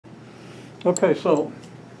Okay, so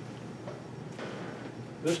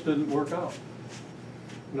this didn't work out.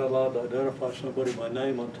 I'm not allowed to identify somebody by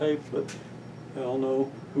name on tape, but they all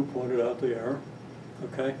know who pointed out the error.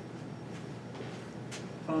 Okay?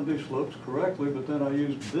 Found these slopes correctly, but then I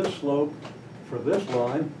used this slope for this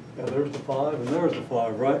line. Yeah, there's the 5 and there's the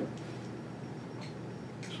 5, right?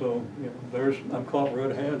 So, you know, I'm caught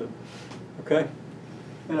red-handed. Okay?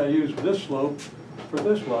 And I used this slope for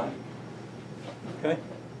this line. Okay?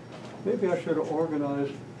 Maybe I should have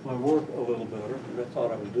organized my work a little better, because I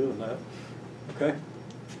thought I was doing that. Okay?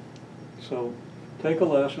 So, take a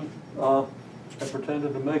lesson. I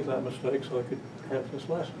pretended to make that mistake so I could have this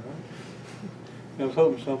lesson, right? I was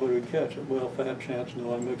hoping somebody would catch it. Well, fat chance,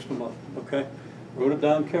 no, I mixed them up. Okay? Wrote it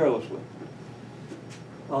down carelessly.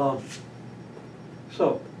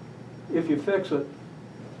 So, if you fix it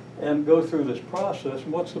and go through this process,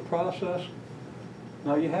 and what's the process?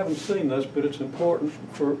 Now, you haven't seen this, but it's important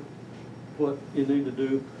for what you need to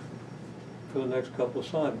do for the next couple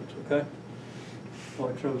assignments, okay? Well,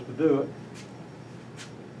 I chose to do it.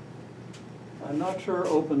 I'm not sure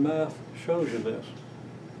Open Math shows you this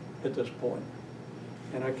at this point.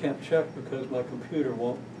 And I can't check because my computer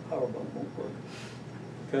PowerButton won't work.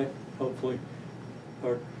 Okay? Hopefully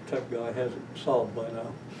our tech guy has it solved by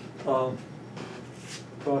now.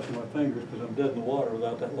 Crossing my fingers because I'm dead in the water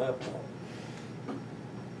without that laptop.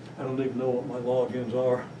 I don't even know what my logins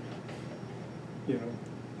are. You know,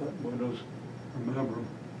 let Windows remember them.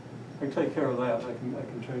 I can take care of that. I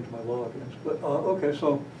can change my logins. But okay,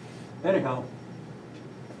 so anyhow,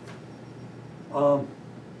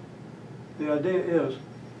 the idea is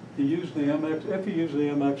you use the MX. If you use the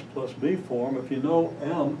MX plus B form, if you know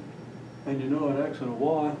M and you know an X and a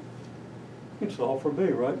Y, you can solve for B,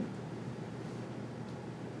 right?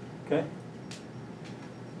 Okay.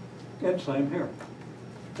 And same here.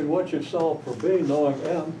 And once you've solved for B, knowing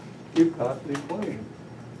M, you've got the equation.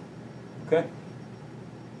 Okay?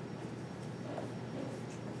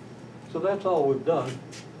 So that's all we've done.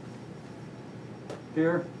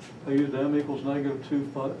 Here, I used M equals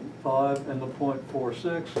 -2.5 and the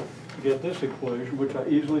 0.46 to get this equation, which I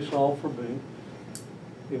easily solve for B,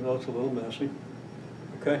 even though it's a little messy.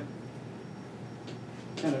 Okay?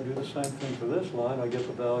 And I do the same thing for this line. I get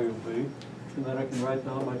the value of B, and then I can write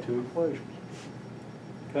down my two equations.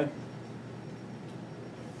 Okay?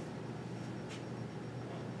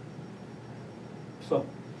 So,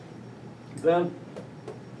 then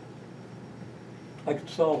I can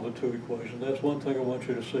solve the two equations. That's one thing I want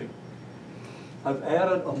you to see. I've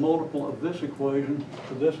added a multiple of this equation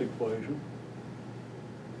to this equation,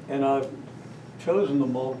 and I've chosen the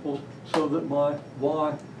multiples so that my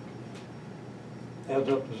y adds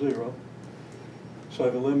up to 0. So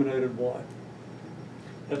I've eliminated y.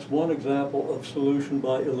 That's one example of solution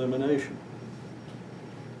by elimination.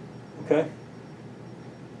 Okay?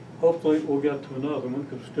 Hopefully we'll get to another one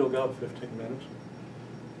because we've still got 15 minutes.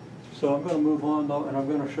 So I'm going to move on now, and I'm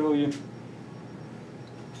going to show you.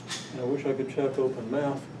 I wish I could check Open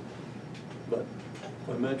Math, but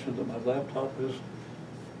I mentioned that my laptop is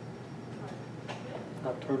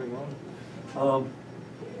not turning on.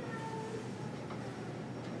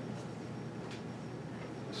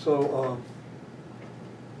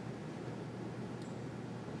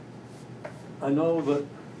 I know that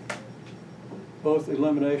both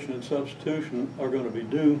elimination and substitution are going to be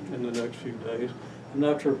due in the next few days. I'm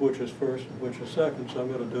not sure which is first and which is second, so I'm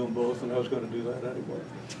going to do them both, and I was going to do that anyway.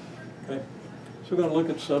 Okay? So we're going to look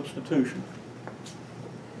at substitution.